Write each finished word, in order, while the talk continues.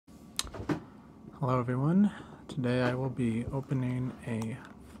Hello everyone, today I will be opening a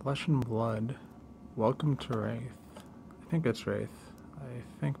Flesh and Blood Welcome to Rathe. I think it's Rathe. I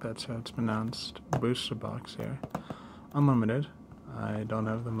think that's how it's pronounced. Booster box here. Unlimited. I don't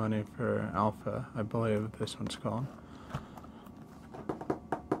have the money for Alpha, I believe this one's called.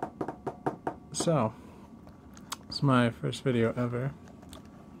 So, it's my first video ever.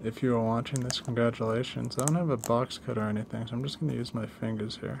 If you are watching this, congratulations. I don't have a box cut or anything, so I'm just going to use my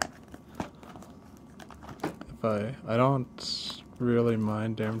fingers here. I don't really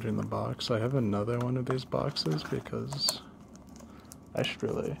mind damaging the box. I have another one of these boxes because I should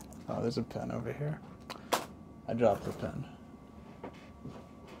really... Oh, there's a pen over here. I dropped the pen.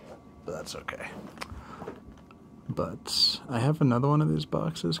 But that's okay. But I have another one of these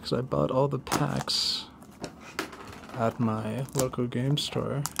boxes because I bought all the packs at my local game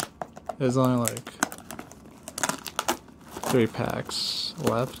store. There's only like 3 packs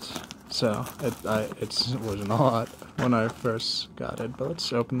left. So, it wasn't a lot when I first got it, but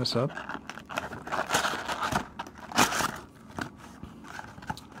let's open this up.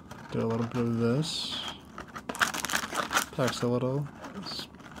 Do a little bit of this. Packs a little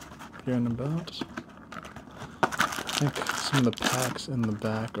here and about. I think some of the packs in the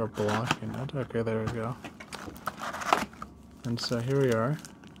back are blocking it. Okay, there we go. And so here we are.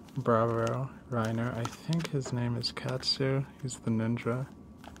 Bravo Reiner. I think his name is Katsu. He's the ninja.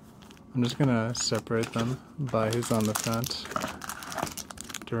 I'm just gonna separate them by who's on the front.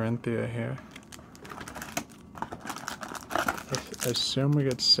 Dorinthia here. I assume we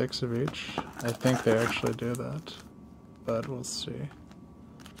get 6 of each. I think they actually do that, but we'll see.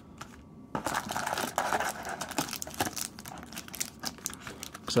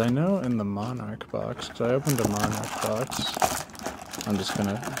 Because I know in the Monarch box, because I opened a Monarch box, I'm just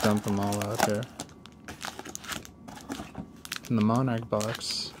gonna dump them all out here. In the Monarch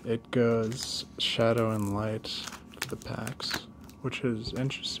box, it goes shadow and light for the packs, which is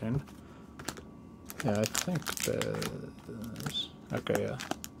interesting. Yeah, I think there's... Okay, yeah.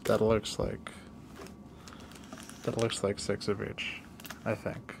 That looks like 6 of each, I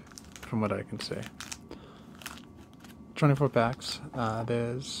think, from what I can see. 24 packs.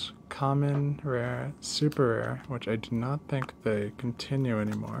 There's common, rare, super rare, which I do not think they continue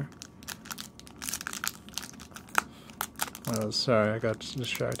anymore. Oh, sorry, I got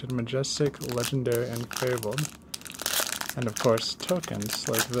distracted. Majestic, legendary, and fabled. And of course, tokens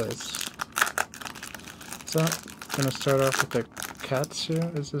like this. So, I'm gonna start off with the Katsu,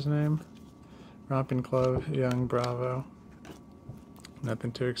 is his name. Romping Club, Young Bravo.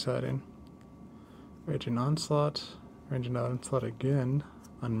 Nothing too exciting. Raging Onslaught. Raging Onslaught again.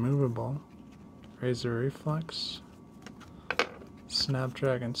 Unmovable. Razor Reflex.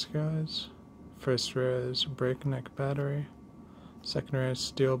 Snapdragon Skies. First rare is Breakneck Battery. Second rare is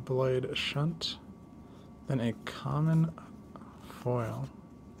Steel Blade Shunt. Then a common foil.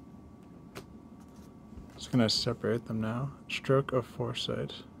 Just gonna separate them now. Stroke of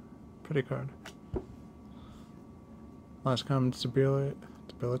Foresight. Pretty card. Last common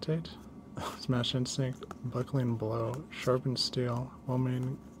Debilitate. Smash Instinct. Buckling Blow. Sharpened Steel.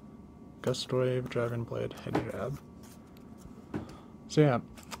 Whelming Gust Wave. Driving Blade. Head Jab. So yeah.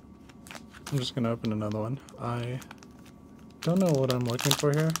 I'm just gonna open another one. I don't know what I'm looking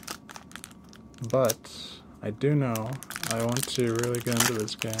for here, but I do know I want to really get into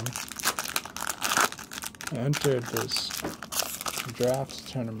this game. I entered this draft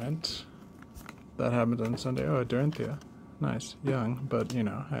tournament that happened on Sunday. Oh, Dorinthia. Nice. Young, but you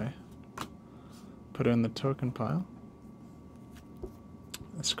know, hey. Put it in the token pile.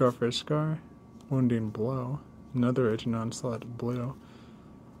 A Scar for a Scar. Wounding Blow. Another Raging Onslaught Blue.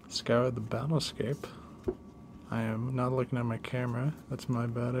 Scour the Battlescape. I am not looking at my camera. That's my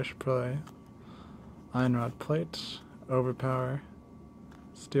bad. I should probably... Iron Rod Plate. Overpower.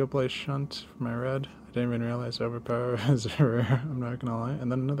 Steel Blade Shunt for my red. I didn't even realize Overpower is rare. I'm not gonna lie. And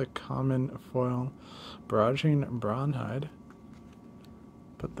then another common foil. Barraging Brawnhide.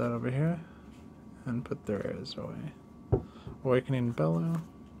 Put that over here. And put the rares away. Awakening Bellow.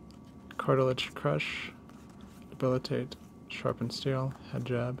 Cartilage Crush. Debilitate. Sharpened Steel, Head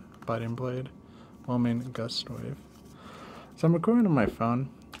Jab, Biting Blade, Whelming Gust Wave. So I'm recording on my phone.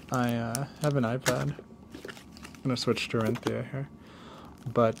 I have an iPad. I'm going to switch to Dorinthia here.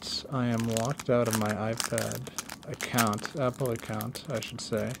 But I am locked out of my iPad account, Apple account, I should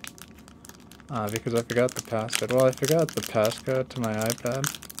say. Because I forgot the passcode. Well, I forgot the passcode to my iPad.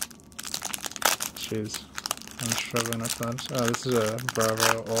 Jeez, I'm struggling with that. Oh, this is a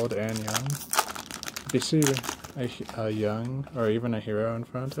Bravo, old and young. If you see a young or even a hero in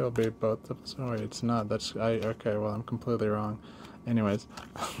front, it'll be both of us. Oh wait, it's not. Okay, well I'm completely wrong. Anyways,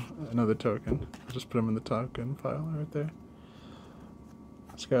 another token. I'll just put them in the token file right there.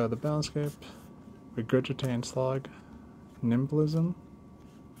 Let's go to the Battlescape. Regurgitate Slog. Nimblism.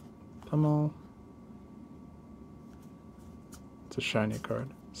 Pummel. It's a shiny card.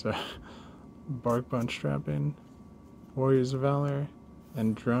 So, Barkbone Strapping. Warrior's Valor.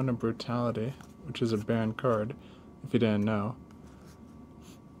 And Drone of Brutality, which is a banned card, if you didn't know.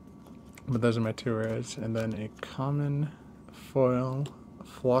 But those are my two rares. And then a common foil,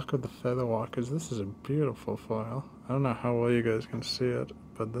 Flock of the Featherwalkers. This is a beautiful foil. I don't know how well you guys can see it,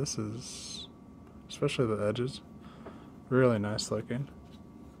 but this is, especially the edges, really nice looking.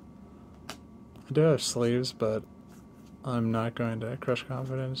 I do have sleeves, but I'm not going to crush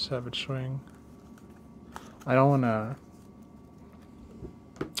confidence, have it swing. I don't want to,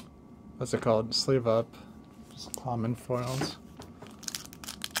 what's it called, sleeve up, just common foils.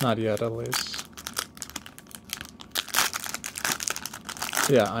 Not yet, at least.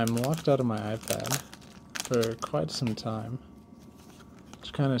 Yeah, I'm locked out of my iPad for quite some time,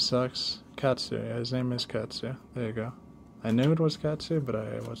 which kind of sucks. Katsu, yeah, his name is Katsu. There you go. I knew it was Katsu, but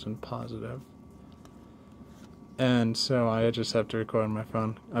I wasn't positive. And so I just have to record on my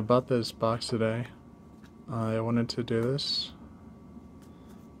phone. I bought this box today. I wanted to do this.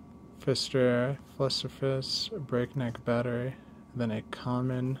 Fister, Flusterfist, Breakneck Battery, then a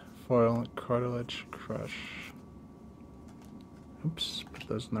common foil Cartilage Crush. Oops, put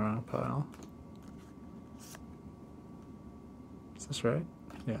those in the wrong pile. Is this right?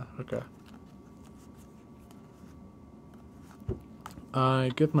 Yeah, okay.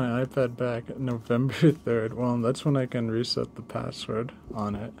 I get my iPad back November 3rd. Well, that's when I can reset the password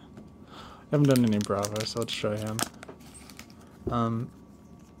on it. I haven't done any Bravo, so let's try him.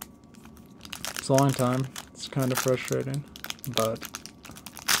 It's a long time. It's kind of frustrating, but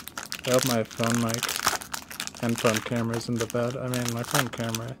I hope my phone mic and phone camera's in the bed. I mean, my phone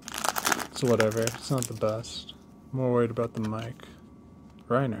camera, it's whatever. It's not the best. I'm more worried about the mic.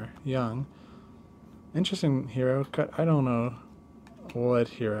 Reiner, Young. Interesting hero. I don't know what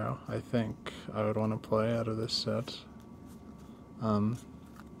hero I think I would want to play out of this set.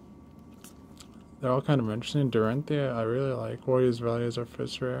 They're all kind of interesting. Doranthea, I really like. Warrior's Value is our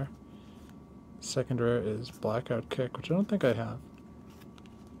first rare. Second rare is Blackout Kick, which I don't think I have.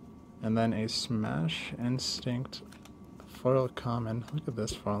 And then a Smash Instinct foil common. Look at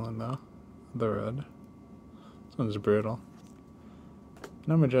this fallen though. The red. This one's brutal.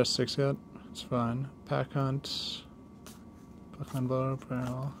 No Majestics yet. It's fine. Pack Hunt. Buckland Blow,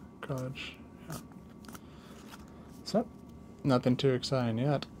 Perennial, College. Yeah. So, nothing too exciting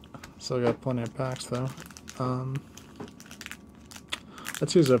yet. Still got plenty of packs though.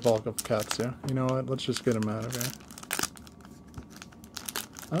 Let's use a bulk of Katsu. You know what? Let's just get him out of here.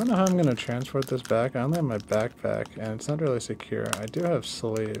 I don't know how I'm going to transport this back. I only have my backpack, and it's not really secure. I do have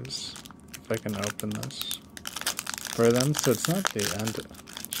sleeves, if I can open this for them, so it's not the end.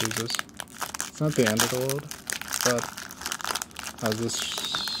 Jesus. It's not the end of the world, but how's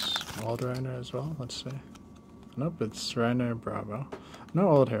this old Reiner as well? Let's see. Nope, it's Reiner Bravo. No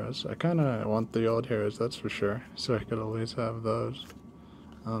old heroes. I kind of want the old heroes, that's for sure, so I could at least have those.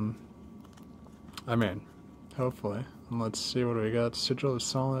 I mean, hopefully. And let's see what we got. Sigil of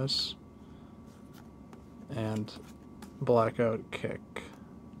Solace and Blackout Kick.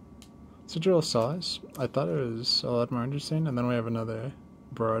 Sigil of Solace, I thought it was a lot more interesting, and then we have another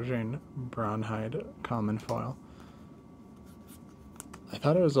Barraging Brownhide common foil. I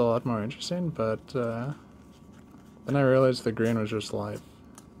thought it was a lot more interesting, but then I realized the green was just life,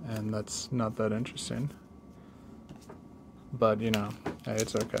 and that's not that interesting. But, you know, hey,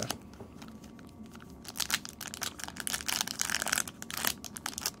 it's okay.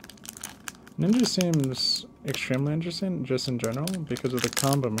 Ninja seems extremely interesting, just in general, because of the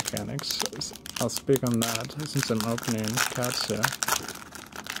combo mechanics. I'll speak on that, since I'm opening Katsu.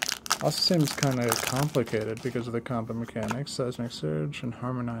 Also seems kind of complicated because of the combo mechanics. Seismic Surge and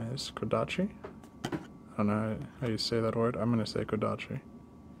Harmonize Kodachi. I don't know how you say that word. I'm going to say Kodachi.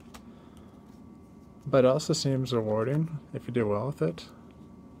 But it also seems rewarding if you do well with it.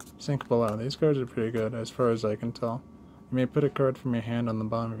 Sink Below. These cards are pretty good as far as I can tell. You may put a card from your hand on the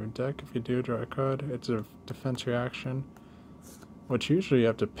bottom of your deck. If you do draw a card, it's a defense reaction, which usually you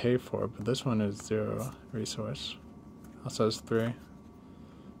have to pay for, but this one is 0 resource. Also has 3.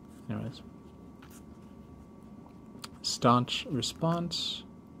 Anyways. Staunch Response.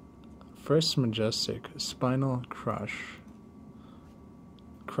 First Majestic, Spinal Crush.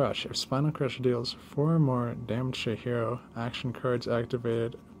 Crush. If Spinal Crush deals 4 or more damage to a hero, action cards,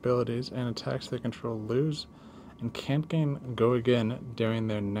 activated abilities, and attacks they control lose and can't gain Go Again during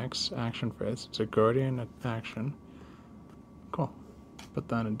their next action phase. It's a Guardian action. Cool. put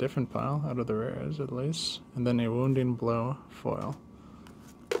that in a different pile, out of the rares at least. And then a Wounding Blow foil.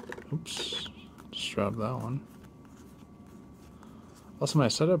 Oops, just dropped that one. Also, my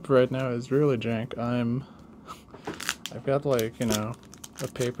setup right now is really jank. I've got like, you know, a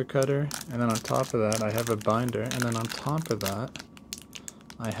paper cutter, and then on top of that I have a binder, and then on top of that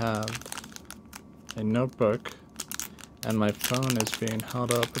I have a notebook, and my phone is being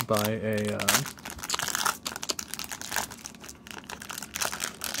held up by a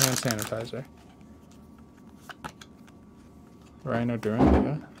hand sanitizer. Rhino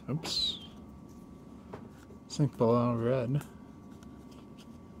Durandia. Oops. Sink below red.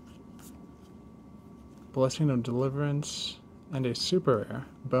 Blessing of Deliverance, and a super rare,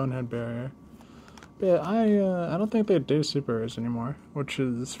 Bonehead Barrier. But yeah, I don't think they do super rares anymore, which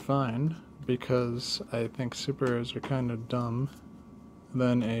is fine, because I think super rares are kind of dumb.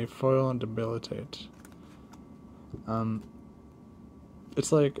 Then a foil and Debilitate.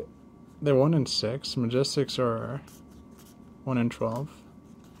 It's like, they're 1 in 6, Majestics are 1 in 12.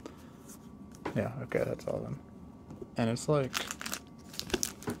 Yeah, okay, that's all of them. And it's like,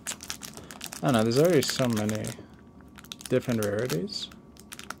 I don't know, there's already so many different rarities.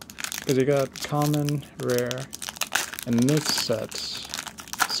 Because you got common, rare, and in this set,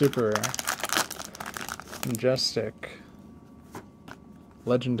 super rare, majestic,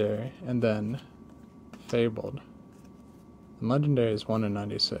 legendary, and then fabled. And legendary is 1 in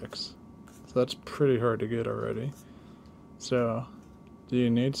 96. So that's pretty hard to get already. So, do you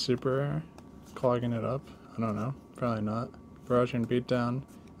need super rare? Clogging it up? I don't know. Probably not. Barraging Beatdown.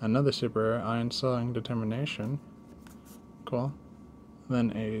 Another super rare, Iron Sawing Determination. Cool.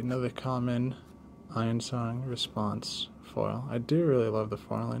 Then another common Iron Sawing Response foil. I do really love the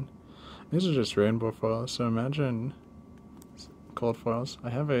foiling. These are just rainbow foils, so imagine cold foils. I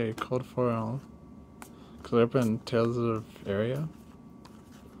have a cold foil because I opened Tales of Area.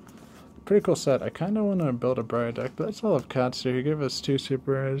 Pretty cool set. I kind of want to build a Briar deck, but that's all of Cats here. He gave us 2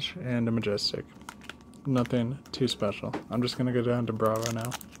 super rares and a Majestic. Nothing too special. I'm just going to go down to Bravo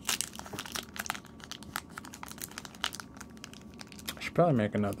now. I should probably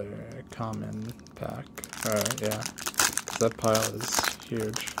make another common pack. Alright, yeah. Because that pile is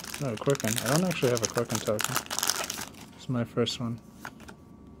huge. No, Quicken. I don't actually have a Quicken token. It's my first one.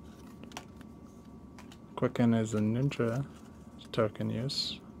 Quicken is a ninja token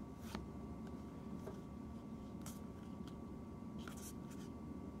use.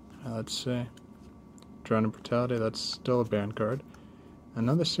 Let's see. Drone of Brutality, that's still a banned card.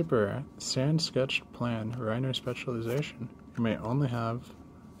 Another super rare, Sand Sketched Plan, Reiner Specialization. You may only have,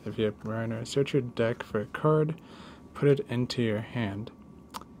 if you have Reiner, search your deck for a card, put it into your hand.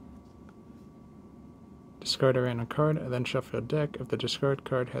 Discard a random card, and then shuffle your deck. If the discard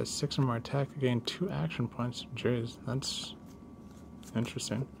card has 6 or more attack, you gain 2 action points. Jeez, that's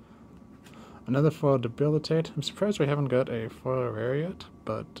interesting. Another foil Debilitate. I'm surprised we haven't got a foil rare yet,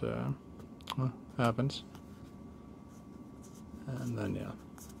 but well, happens. And then yeah.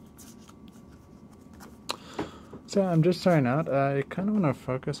 So I'm just starting out. I kind of want to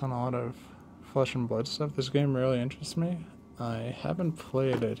focus on a lot of Flesh and Blood stuff. This game really interests me. I haven't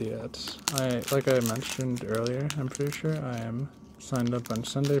played it yet. Like I mentioned earlier, I'm pretty sure I am signed up on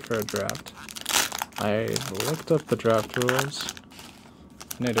Sunday for a draft. I looked up the draft rules.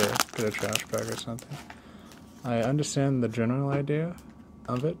 I need to get a trash bag or something. I understand the general idea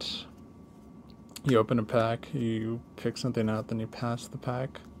of it. You open a pack, you pick something out, then you pass the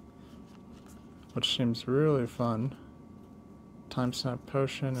pack, which seems really fun. Time Snap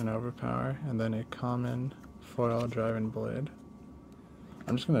Potion and Overpower, and then a common foil Driving Blade.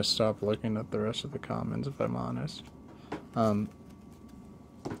 I'm just gonna stop looking at the rest of the commons if I'm honest.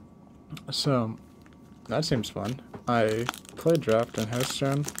 So that seems fun. I played Draft and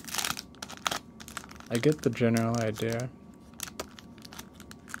Hearthstone. I get the general idea,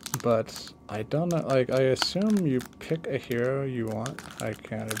 but I don't know, like, I assume you pick a hero you want. I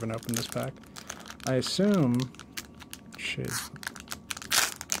can't even open this pack. I assume,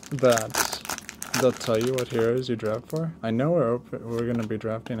 that they'll tell you what heroes you draft for. I know we're going to be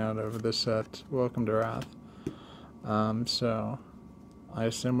drafting out of this set, Welcome to Rathe. So I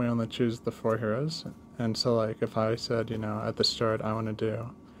assume we only choose the 4 heroes. And so, like, if I said, you know, at the start I want to do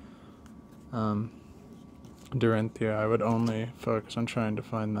Duranthia, I would only focus on trying to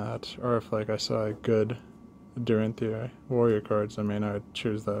find that. Or if, like, I saw good Duranthia warrior cards, I mean, I would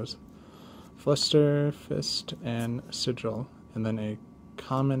choose those. Fluster, Fist, and Sigil, and then a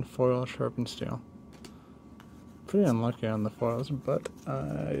common foil Sharpened Steel. Pretty unlucky on the foils, but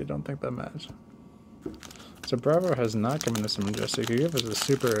I don't think that matters. So Bravo has not given us a Majestic. He gave us a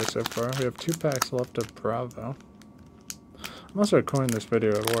super rare so far. We have 2 packs left of Bravo. I'm also recording this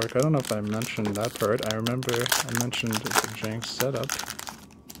video at work. I don't know if I mentioned that part. I remember I mentioned the jank setup.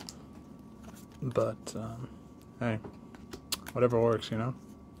 But, hey, whatever works, you know?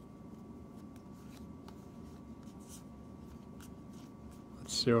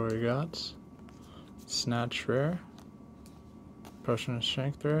 Let's see what we got. Snatch rare. Potion of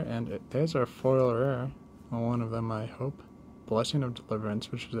strength rare. And there's our foil rare. Well, one of them, I hope. Blessing of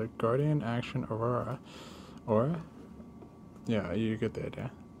Deliverance, which is a Guardian Action Aurora. Aura? Yeah, you get the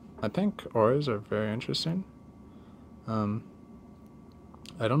idea. I think auras are very interesting. I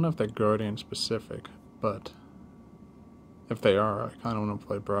don't know if they're Guardian specific, but if they are, I kind of want to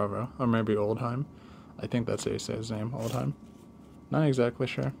play Bravo. Or maybe Oldheim. I think that's how you say his name, Oldheim. Not exactly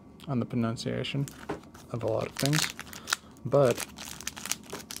sure on the pronunciation of a lot of things, but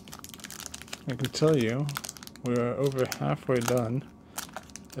I can tell you we're over halfway done.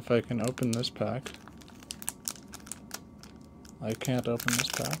 If I can open this pack. I can't open this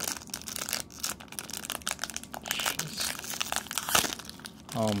pack. Jeez.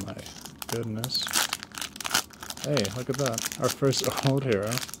 Oh my goodness. Hey, look at that. Our first old hero.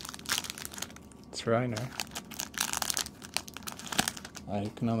 It's Reiner. I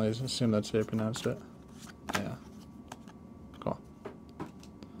can only assume that's how you pronounce it. Yeah. Cool.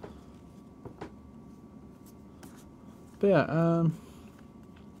 But yeah,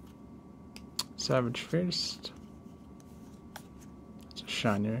 Savage Feast. It's a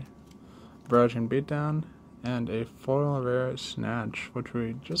shinier. Barrage and Beatdown. And a foil rare Snatch, which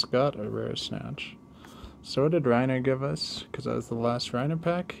we just got a rare Snatch. So what did Reiner give us? Because that was the last Reiner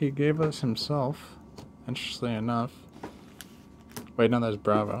pack. He gave us himself, interestingly enough. Wait, no, that's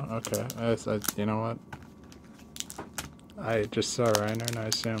Bravo. Okay, you know what? I just saw Reiner and I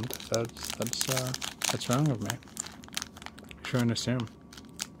assumed. That's wrong of me. Trying to assume.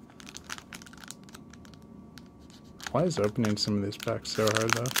 Why is opening some of these packs so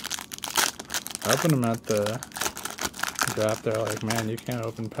hard though? I opened them at the draft. They're like, man, you can't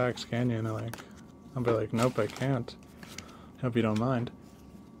open packs, can you? And they're like, I'll be like, nope, I can't. Hope you don't mind.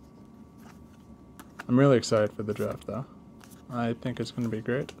 I'm really excited for the draft though. I think it's going to be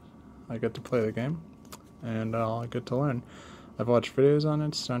great. I get to play the game, and I'll get to learn. I've watched videos on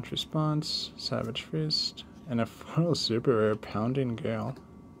it, Stunt Response, Savage Feast, and a foil super rare Pounding Gale.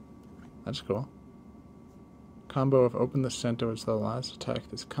 That's cool. Combo of Open the Center was the last attack.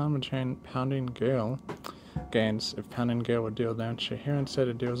 This combo chain Pounding Gale gains. If Pounding Gale would deal damage to here, instead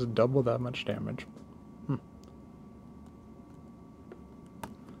it deals double that much damage.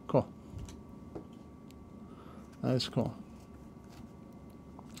 Cool. That is cool.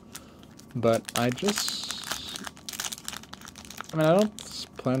 But I don't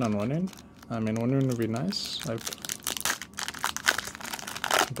plan on winning. I mean, winning would be nice.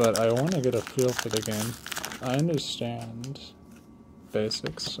 But I want to get a feel for the game. I understand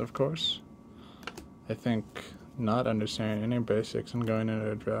basics, of course. I think not understanding any basics and going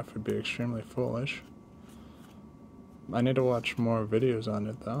into a draft would be extremely foolish. I need to watch more videos on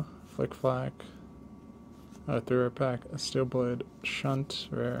it, though. Flick Flack. 3-rare pack. A Steel Blade. Shunt.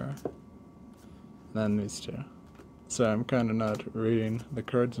 Rare. And then these two. So I'm kind of not reading the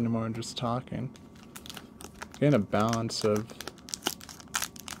cards anymore and just talking. Getting a balance of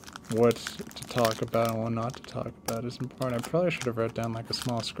what to talk about and what not to talk about is important. I probably should have wrote down like a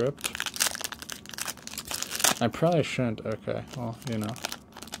small script. I probably shouldn't. Okay, well, you know.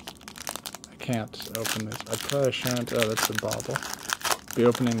 I can't open these. I probably shouldn't. Oh, that's the bauble. Be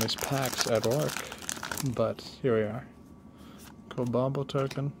opening these packs at work. But here we are. Cool bauble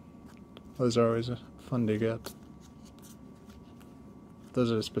token. Those are always fun to get.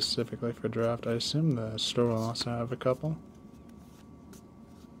 Those are specifically for draft. I assume the store will also have a couple.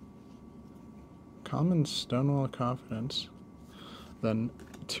 Common Stonewall Confidence. Then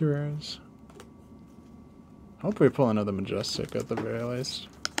 2 rares. Hope we pull another Majestic at the very least.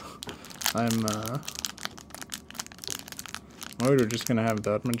 I'm worried we're just gonna have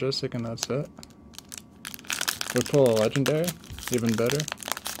that Majestic and that's it. If we pull a Legendary, even better.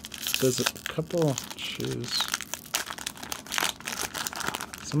 There's a couple, jeez.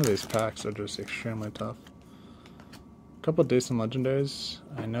 Some of these packs are just extremely tough. A couple decent legendaries.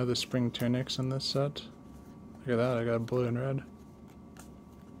 I know the Spring Tunics in this set. Look at that, I got blue and red.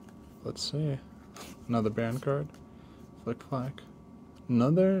 Let's see. Another band card. Flick Flack.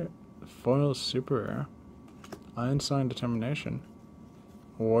 Another foil super rare. Einstein Determination.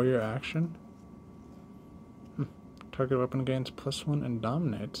 Warrior Action. Target weapon gains +1 and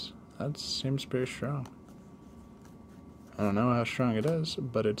dominates. That seems pretty strong. I don't know how strong it is,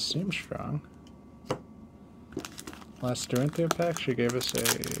 but it seems strong. Last Dorinthia pack, she gave us a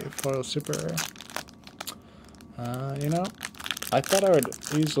foil super rare. You know, I thought I would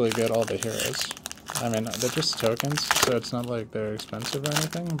easily get all the heroes. I mean, they're just tokens, so it's not like they're expensive or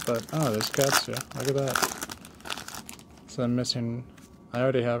anything, but, oh, there's Katsu. Look at that. So I'm missing, I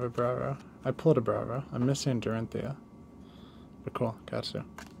already have a Bravo. I pulled a Bravo. I'm missing Dorinthia. But cool, Katsu.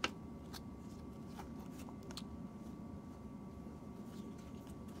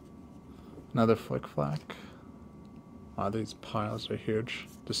 Another Flick Flack. Oh, these piles are huge.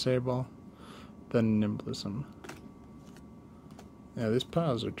 Disable. Then Nimblism. Yeah, these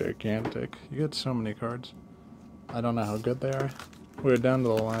piles are gigantic. You get so many cards. I don't know how good they are. We're down to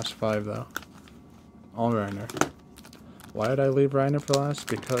the last 5 though. All Reiner. Why did I leave Reiner for last?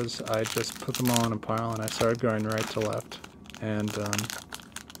 Because I just put them all in a pile and I started going right to left. And,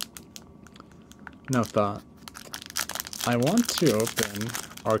 no thought. I want to open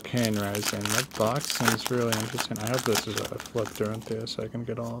Arcane Rising. That box seems really interesting. I hope this is a flip Dorinthia so I can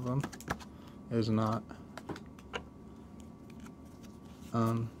get all of them. It is not.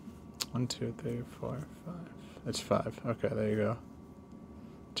 1, 2, 3, 4, 5. It's 5. Okay, there you go.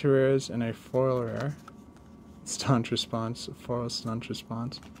 2 rares and a foil rare. Staunch response. Foil staunch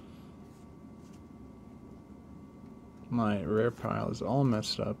response. My rare pile is all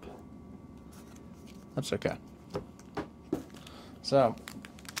messed up. That's okay. So,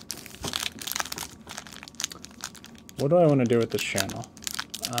 what do I want to do with this channel?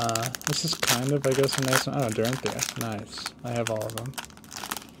 This is kind of, I guess, a nice one. Oh, Dorinthia. Nice. I have all of them.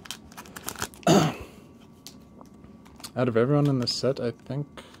 Out of everyone in this set, I think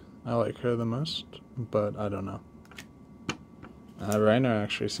I like her the most, but I don't know. Reiner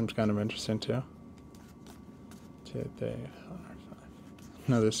actually seems kind of interesting too. 2, 3, 4, 5.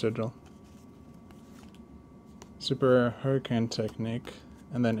 Another sigil. Super rare Hurricane Technique,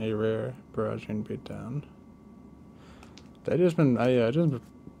 and then a rare Barraging Beatdown. I just been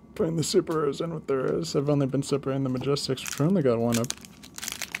putting the super rares in with the rares. I've only been separating the Majestics, which I only got 1 up.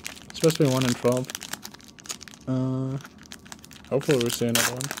 It's supposed to be 1 in 12. Hopefully we see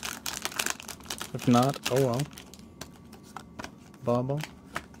another one. If not, oh well. Bobble.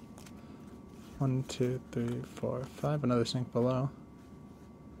 1, 2, 3, 4, 5. Another Sink Below.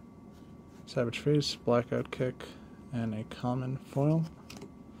 Savage Freeze, Blackout Kick, and a common foil.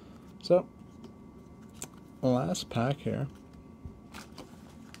 So, last pack here.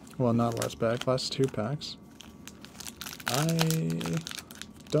 Well, not last pack, last 2 packs. I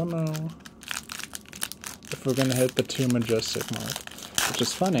don't know if we're gonna hit the 2 Majestic mark. Which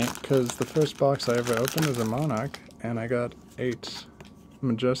is funny, because the first box I ever opened was a Monarch, and I got 8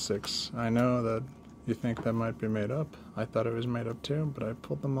 Majestics. I know that you think that might be made up. I thought it was made up too, but I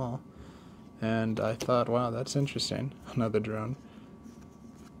pulled them all. And I thought, wow, that's interesting. Another drone.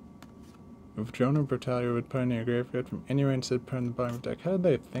 If drone or Brutalia would put in your graveyard from any range set put in the bottom of the deck, how did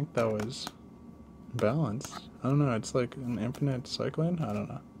they think that was balanced? I don't know, it's like an infinite cycling? I don't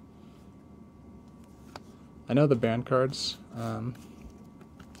know. I know the ban cards,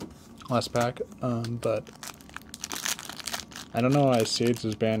 last pack, but I don't know why Seeds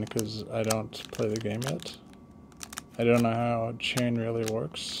is banned because I don't play the game yet. I don't know how Chain really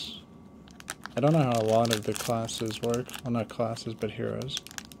works. I don't know how a lot of the classes work. Well, not classes, but heroes.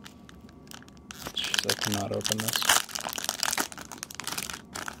 Jeez, I cannot open this.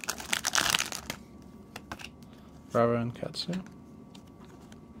 Bravo and Katsu.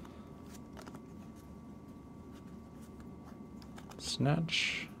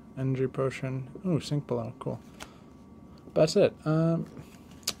 Snatch. Energy Potion. Ooh, Sink Below. Cool. That's it. Only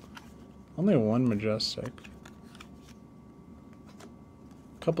 1 Majestic.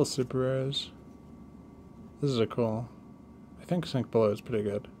 Couple super rares. This is a cool. I think Sink Below is pretty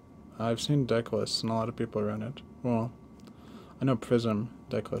good. I've seen deck lists and a lot of people run it. Well, I know Prism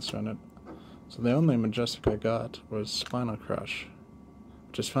deck lists run it. So the only Majestic I got was Spinal Crush.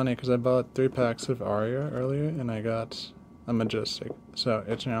 Which is funny because I bought 3 packs of Aria earlier and I got a Majestic. So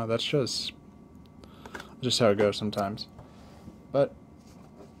it's, you know, that's just how it goes sometimes. But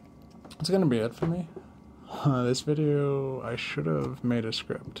that's gonna be it for me. This video, I should have made a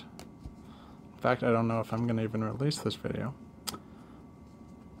script. In fact, I don't know if I'm gonna even release this video.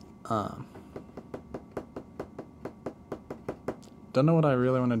 Don't know what I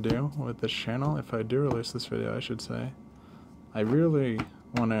really want to do with this channel. If I do release this video, I should say. I really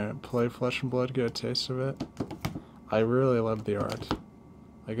want to play Flesh and Blood, get a taste of it. I really love the art.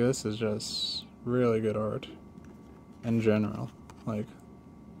 Like, this is just really good art. In general. Like,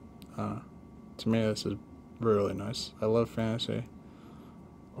 to me this is really nice. I love fantasy.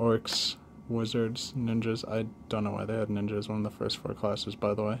 Orcs, wizards, ninjas. I don't know why they had ninjas, one of the first 4 classes,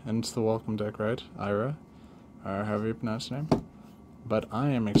 by the way. And it's the welcome deck, right? Ira, or however you pronounce the name. But I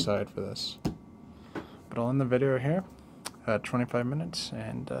am excited for this. But I'll end the video here. 25 minutes,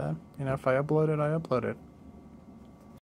 and you know, if I upload it, I upload it.